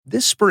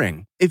This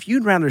spring, if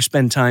you'd rather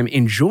spend time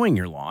enjoying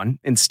your lawn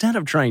instead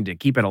of trying to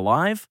keep it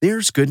alive,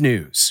 there's good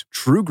news.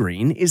 True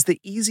Green is the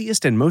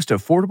easiest and most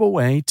affordable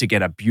way to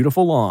get a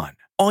beautiful lawn.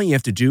 All you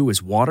have to do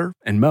is water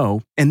and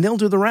mow, and they'll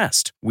do the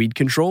rest. Weed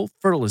control,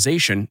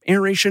 fertilization,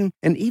 aeration,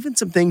 and even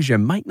some things you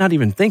might not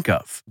even think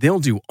of. They'll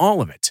do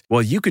all of it,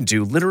 while you can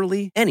do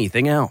literally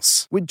anything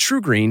else. With True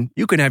Green,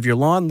 you can have your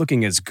lawn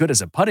looking as good as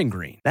a putting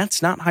green.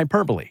 That's not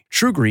hyperbole.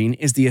 True Green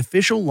is the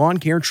official lawn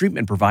care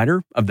treatment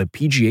provider of the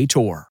PGA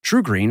Tour.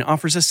 True Green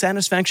offers a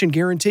satisfaction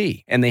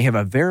guarantee, and they have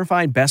a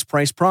verified best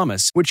price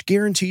promise, which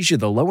guarantees you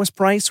the lowest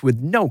price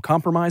with no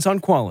compromise on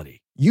quality.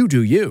 You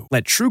do you.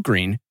 Let True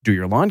Green do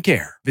your lawn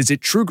care. Visit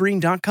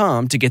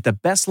truegreen.com to get the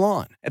best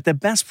lawn at the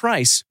best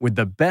price with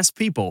the best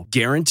people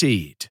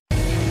guaranteed.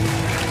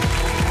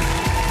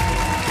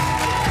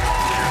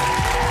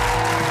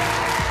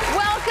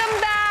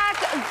 Welcome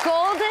back,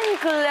 Golden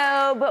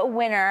Globe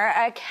winner,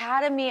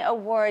 Academy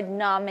Award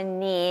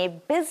nominee,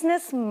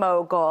 business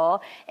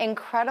mogul,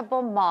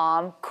 incredible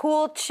mom,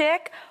 cool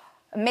chick,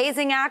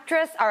 amazing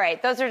actress. All right,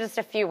 those are just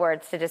a few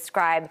words to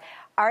describe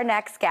our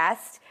next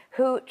guest,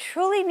 who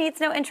truly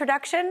needs no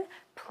introduction.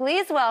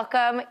 Please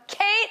welcome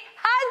Kate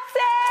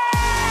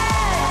Hudson!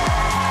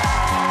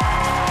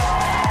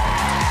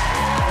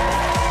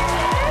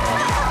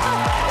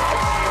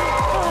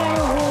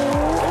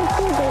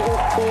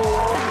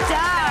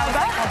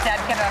 Will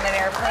Deb get on an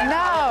airplane?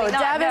 No,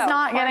 Deb is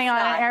not getting on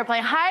an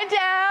airplane. Hi, Deb!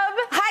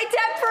 Hi,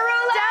 Deb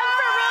Ferrullo!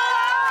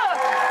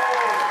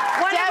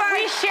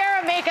 We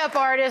share a makeup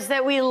artist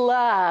that we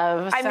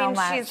love so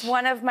much. She's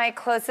one of my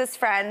closest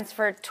friends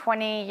for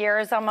 20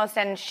 years almost,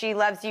 and she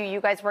loves you.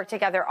 You guys work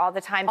together all the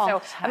time.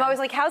 I'm always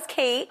like, how's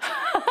Kate?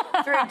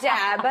 Through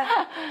Deb.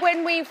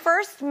 When we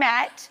first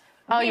met,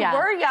 we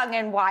were young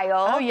and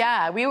wild. Oh,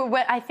 yeah.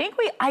 I think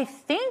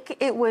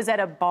it was at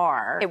a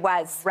bar. It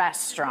was.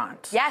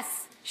 Restaurant.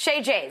 Yes.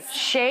 Shay J's.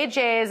 Shay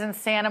J's in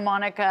Santa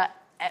Monica.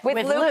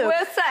 With Luke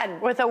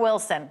Wilson. With a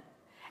Wilson.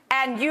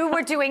 And you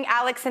were doing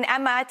Alex and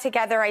Emma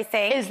together, I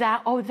think.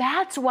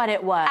 That's what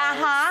it was.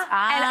 Uh-huh.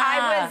 And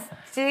I was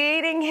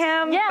dating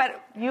him. Yeah,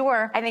 but you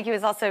were. I think he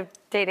was also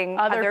dating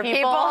other people.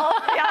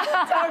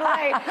 Yeah,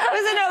 totally. It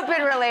was an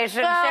open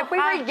relationship. Well, we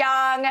were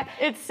young.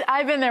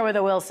 I've been there with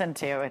a Wilson,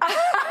 too.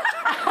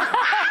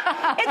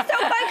 It's so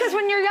fun because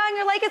when you're young,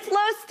 you're like, it's low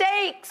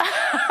stakes.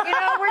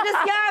 We're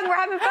just young. We're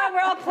having fun.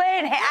 We're all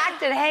playing,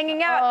 acting,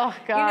 hanging out. Oh,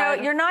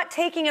 God. You're not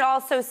taking it all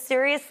so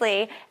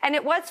seriously. And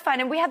it was fun.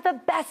 And we had the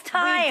best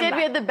time.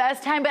 We had the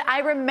best time. But I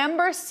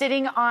remember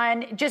sitting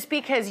on, just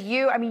because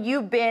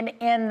you've been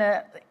in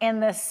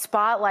the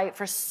spotlight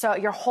for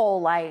your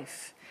whole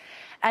life.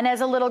 And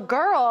as a little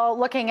girl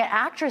looking at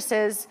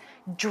actresses,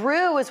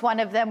 Drew was one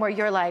of them where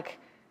you're like,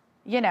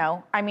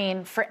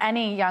 for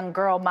any young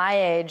girl my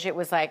age, it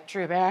was like,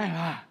 Drew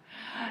Barrymore.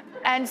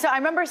 And so I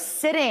remember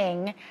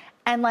sitting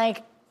and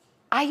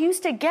I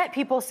used to get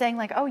people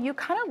saying oh, you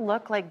kind of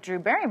look like Drew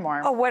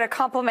Barrymore. Oh, what a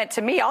compliment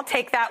to me. I'll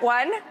take that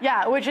one.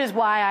 Yeah, which is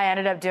why I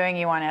ended up doing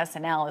you on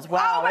SNL as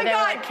well. Oh, my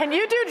God. Like, can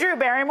you do Drew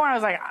Barrymore? I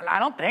was like, I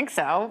don't think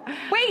so.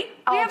 Wait,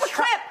 we have a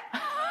clip.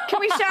 Can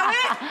we show it?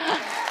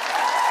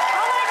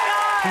 Oh, my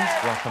God. Please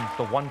welcome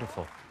the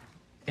wonderful,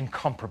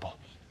 incomparable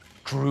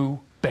Drew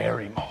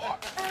Barrymore. Oh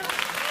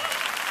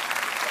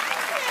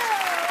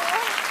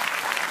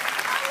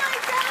my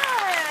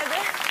God!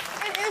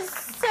 It is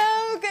so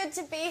good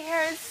to be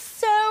here. It's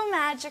so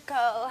magical.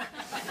 True.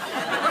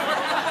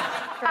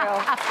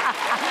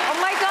 Oh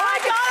my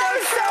God!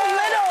 I'm so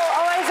little.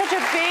 Oh, I'm such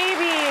a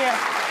baby.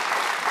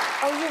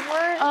 Oh, you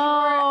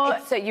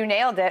were. So you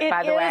nailed it,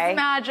 by the way. It is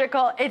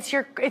magical. It's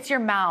your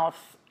mouth.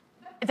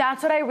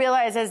 That's what I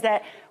realize is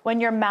that when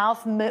your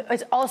mouth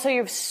moves, also you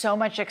have so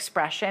much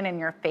expression in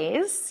your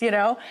face,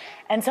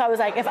 And so I was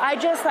like, if I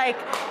just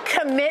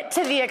commit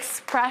to the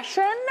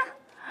expression,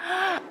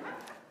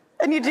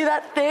 and you do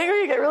that thing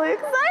where you get really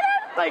excited,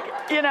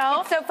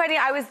 It's so funny.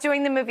 I was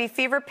doing the movie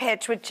Fever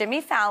Pitch with Jimmy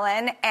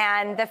Fallon,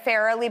 and the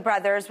Farrelly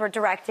brothers were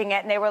directing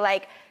it, and they were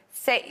like,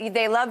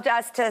 they loved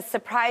us to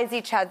surprise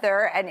each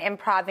other and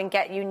improv and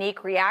get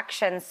unique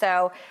reactions.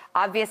 So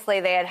obviously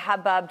they had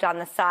hubbubbed on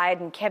the side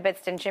and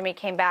kibitzed, and Jimmy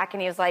came back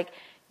and he was like,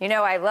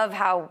 I love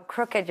how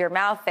crooked your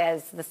mouth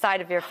is, the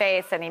side of your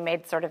face. And he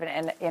made sort of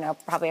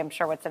probably I'm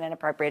sure what's an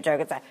inappropriate joke.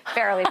 It's a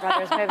Farrelly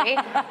Brothers movie.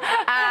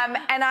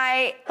 And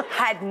I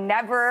had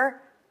never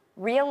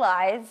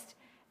realized,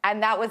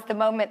 and that was the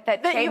moment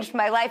that changed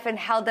my life and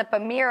held up a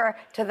mirror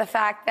to the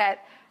fact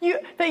that you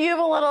have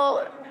a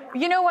little,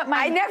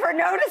 I never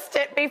noticed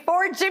it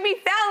before Jimmy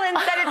Fallon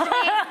said it to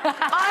me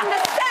on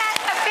the set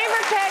of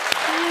Fever Pitch,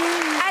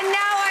 and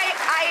now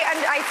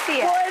I see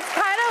it. Well, it's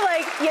kind of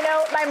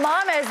my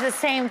mom has the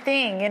same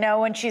thing.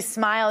 When she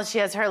smiles, she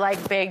has her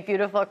big,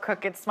 beautiful,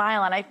 crooked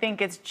smile, and I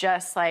think it's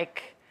just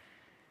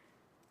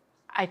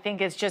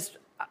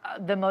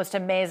the most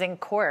amazing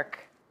quirk.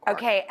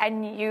 Okay,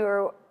 and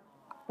you're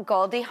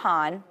Goldie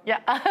Hawn. Yeah.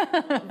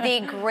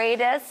 The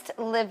greatest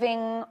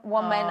living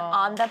woman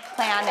on the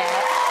planet.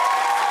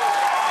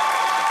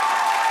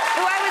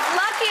 Who I was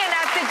lucky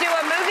enough to do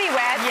a movie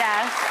with.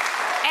 Yes.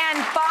 And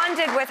bond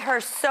bonded with her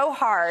so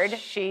hard.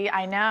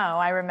 I know,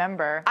 I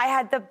remember. I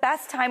had the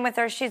best time with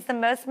her. She's the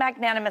most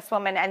magnanimous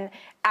woman, and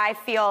I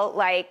feel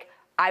like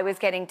I was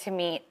getting to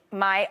meet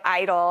my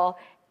idol.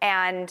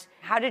 And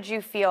how did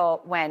you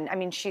feel when, I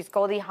mean, she's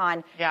Goldie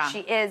Hawn. Yeah. She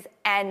is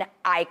an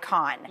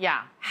icon.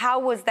 Yeah. How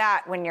was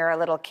that when you're a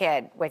little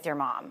kid with your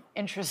mom?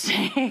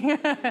 Interesting.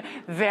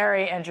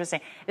 Very interesting.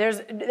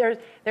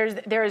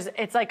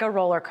 It's like a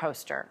roller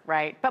coaster,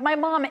 right? But my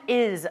mom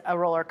is a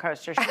roller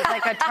coaster. She's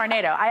like a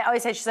tornado. I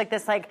always say she's like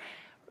this like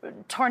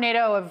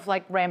tornado of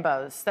like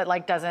rainbows that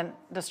like doesn't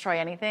destroy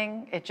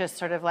anything. It just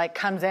sort of like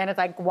comes in, it's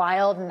like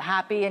wild and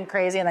happy and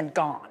crazy and then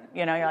gone.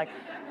 You know, you're like,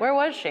 where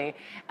was she?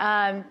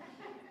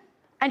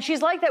 And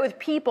she's like that with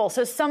people.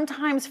 So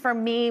sometimes for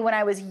me, when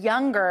I was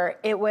younger,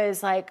 it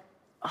was like,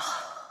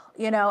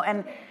 you know,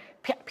 and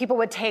people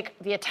would take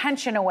the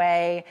attention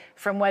away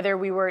from whether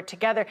we were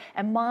together.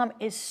 And Mom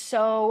is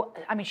so,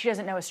 I mean, she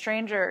doesn't know a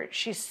stranger.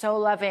 She's so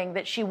loving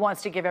that she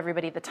wants to give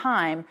everybody the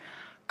time.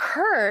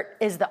 Kurt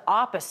is the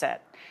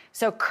opposite.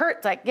 So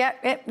Kurt's like,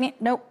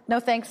 nope, no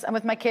thanks, I'm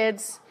with my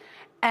kids.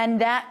 And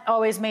that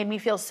always made me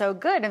feel so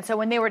good. And so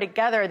when they were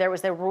together, there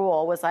was the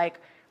rule was like,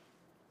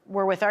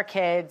 we're with our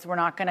kids. We're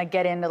not going to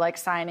get into like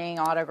signing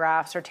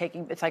autographs or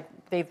taking, it's like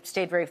they've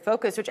stayed very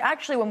focused, which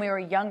actually when we were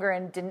younger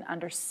and didn't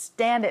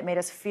understand it made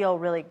us feel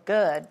really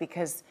good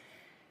because,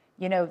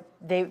 you know,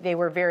 they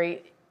were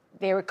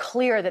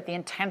clear that the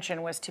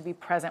intention was to be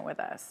present with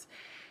us.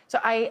 So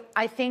I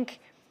think,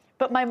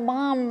 but my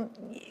mom,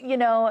 you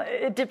know,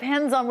 it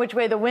depends on which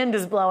way the wind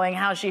is blowing,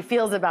 how she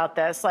feels about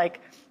this.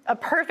 Like a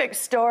perfect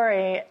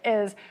story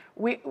is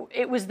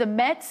it was the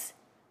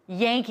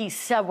Mets-Yankees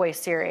Subway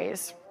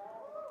Series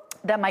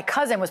that my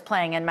cousin was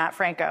playing in, Matt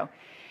Franco.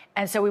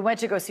 And so we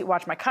went to go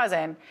watch my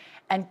cousin,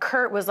 and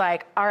Kurt was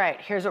like, all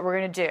right, here's what we're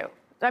gonna do.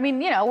 I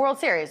mean, you know, World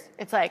Series.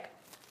 It's like,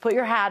 put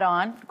your hat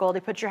on. Goldie,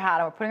 put your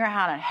hat on. We're putting our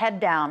hat on, head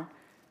down.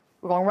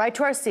 We're going right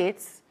to our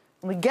seats.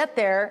 When we get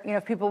there, you know,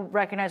 if people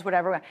recognize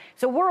whatever.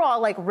 So we're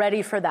all like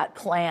ready for that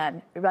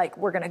plan. Like,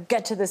 we're gonna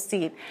get to the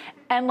seat.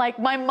 And like,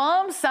 my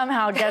mom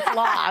somehow gets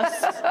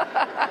lost.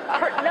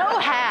 No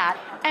hat.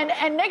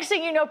 And next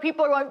thing you know,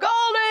 people are going,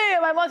 Goldie!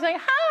 And my mom's saying,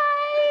 hi!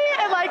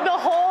 And like the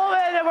whole,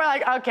 and we're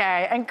like,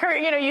 okay. And Kurt,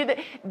 you know,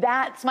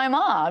 that's my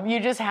mom. You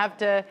just have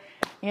to,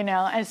 you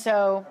know, and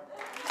so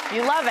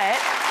you love it.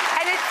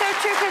 And it's so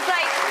true because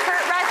like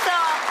Kurt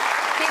Russell,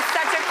 he's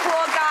such a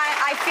cool guy.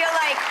 I feel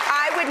like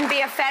I wouldn't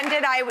be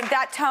offended.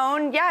 That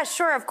tone, yeah,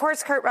 sure, of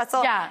course, Kurt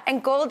Russell. Yeah.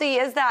 And Goldie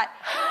is that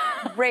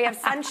ray of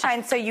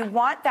sunshine, so you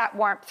want that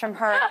warmth from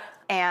her.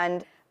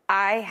 And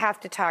I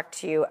have to talk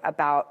to you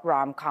about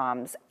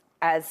rom-coms.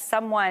 As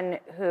someone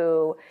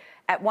who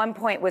at one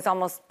point was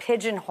almoed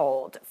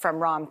pigeonholed from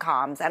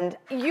rom-coms, and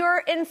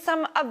you're in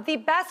some of the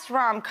best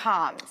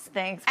rom-coms.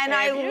 Thanks, and babe,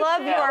 I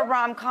love your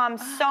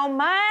rom-coms so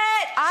much.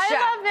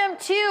 I love them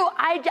too.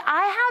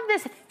 I have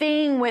this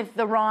thing with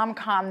the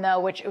rom-com though,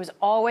 which it was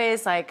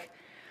always like,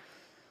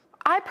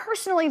 I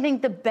personally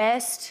think the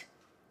best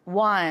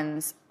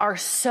ones are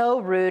so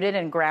rooted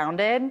and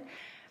grounded.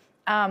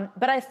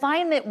 But I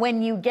find that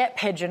when you get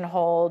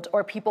pigeonholed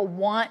or people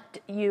want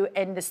you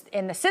in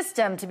the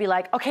system to be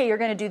like, okay, you're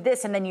going to do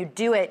this, and then you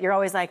do it, you're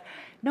always like,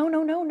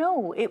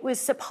 no. It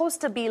was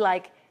supposed to be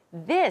like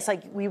this.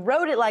 Like, we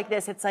wrote it like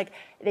this. It's like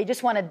they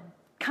just want to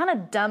kind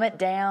of dumb it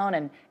down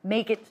and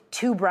make it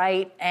too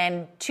bright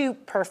and too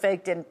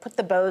perfect and put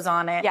the bows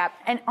on it. Yep.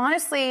 And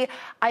honestly,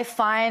 I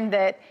find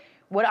that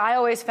what I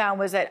always found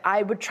was that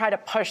I would try to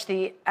push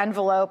the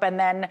envelope, and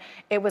then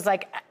it was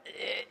like,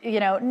 you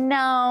know,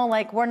 no,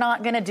 like, we're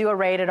not going to do a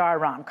rated R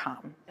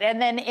rom-com.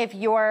 And then if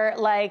you're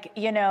like,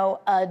 you know,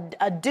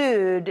 a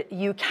dude,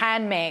 you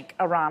can make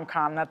a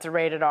rom-com that's a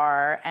rated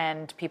R,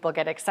 and people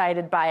get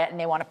excited by it and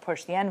they want to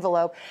push the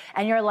envelope.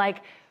 And you're like,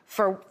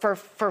 for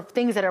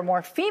things that are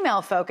more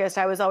female focused,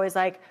 I was always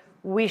like,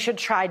 we should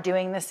try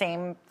doing the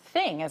same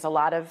thing as a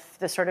lot of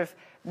the sort of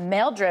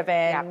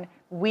male-driven. Yep.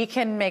 We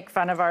can make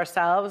fun of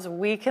ourselves.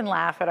 We can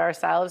laugh at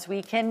ourselves.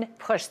 We can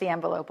push the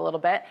envelope a little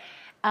bit.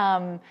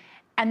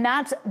 And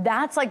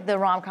that's like the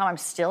rom-com I'm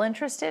still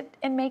interested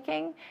in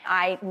making.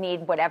 I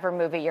need whatever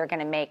movie you're going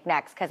to make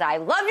next because I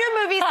love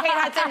your movies, Kate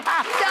Hudson, so much.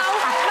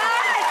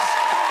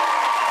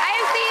 I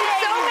have seen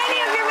so many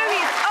of your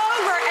movies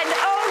over and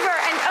over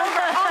and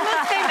over.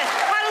 Almost Famous,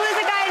 How to Lose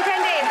a Guy in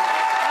 10 Days.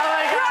 Oh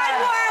my God.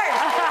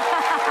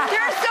 Onward.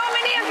 There are so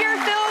many of your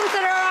films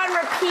that are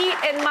on repeat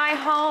in my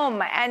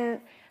home,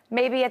 and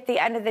maybe at the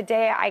end of the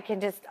day, I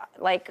can just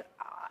like.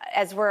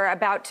 As we're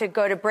about to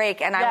go to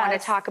break, and I want to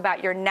talk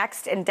about your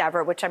next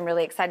endeavor, which I'm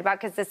really excited about,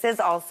 because this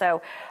is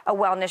also a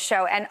wellness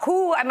show. And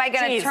who am I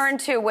going to turn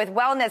to with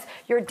wellness?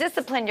 Your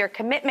discipline, your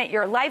commitment,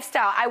 your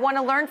lifestyle. I want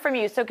to learn from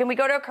you. So can we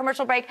go to a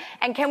commercial break,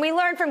 and can we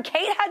learn from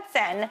Kate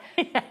Hudson,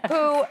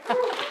 who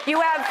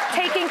you have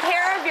taken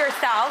care of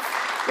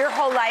yourself your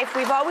whole life.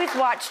 We've always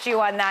watched you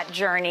on that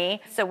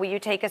journey. So will you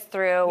take us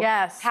through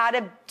how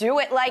to do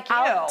it like you?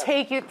 I'll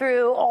take you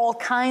through all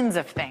kinds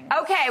of things.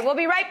 Okay, we'll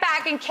be right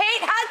back. And Kate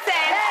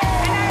Hudson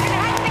and I'm going to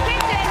head to the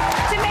kitchen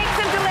to make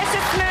some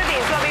delicious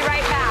smoothies. We'll be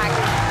right back.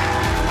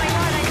 Oh my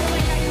God, I feel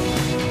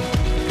like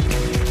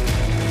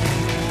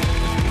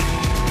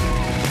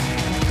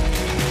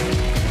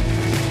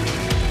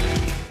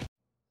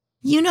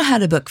You know how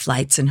to book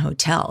flights and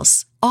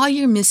hotels. All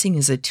you're missing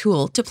is a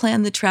tool to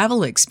plan the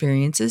travel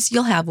experiences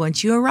you'll have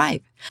once you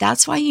arrive.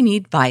 That's why you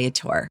need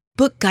Viator.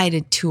 Book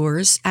guided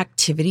tours,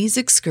 activities,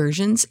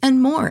 excursions, and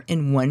more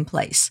in one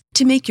place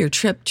to make your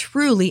trip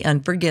truly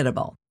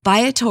unforgettable.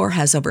 Viator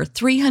has over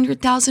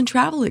 300,000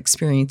 travel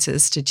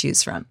experiences to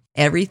choose from.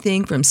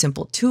 Everything from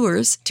simple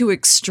tours to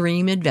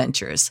extreme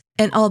adventures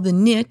and all the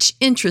niche,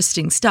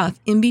 interesting stuff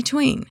in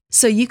between.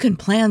 So you can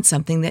plan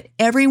something that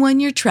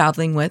everyone you're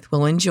traveling with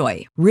will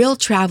enjoy. Real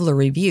traveler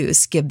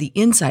reviews give the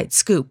inside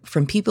scoop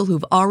from people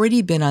who've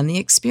already been on the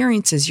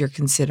experiences you're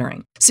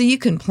considering. So you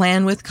can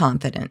plan with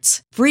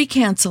confidence. Free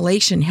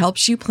cancellation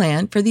helps you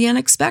plan for the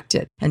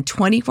unexpected. And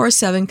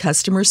 24/7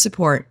 customer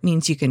support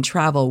means you can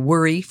travel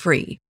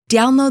worry-free.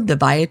 Download the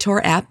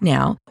Viator app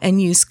now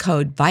and use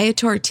code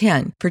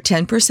Viator10 for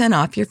 10%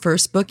 off your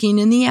first booking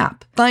in the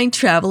app. Find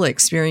travel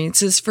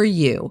experiences for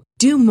you.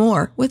 Do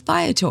more with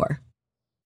Viator.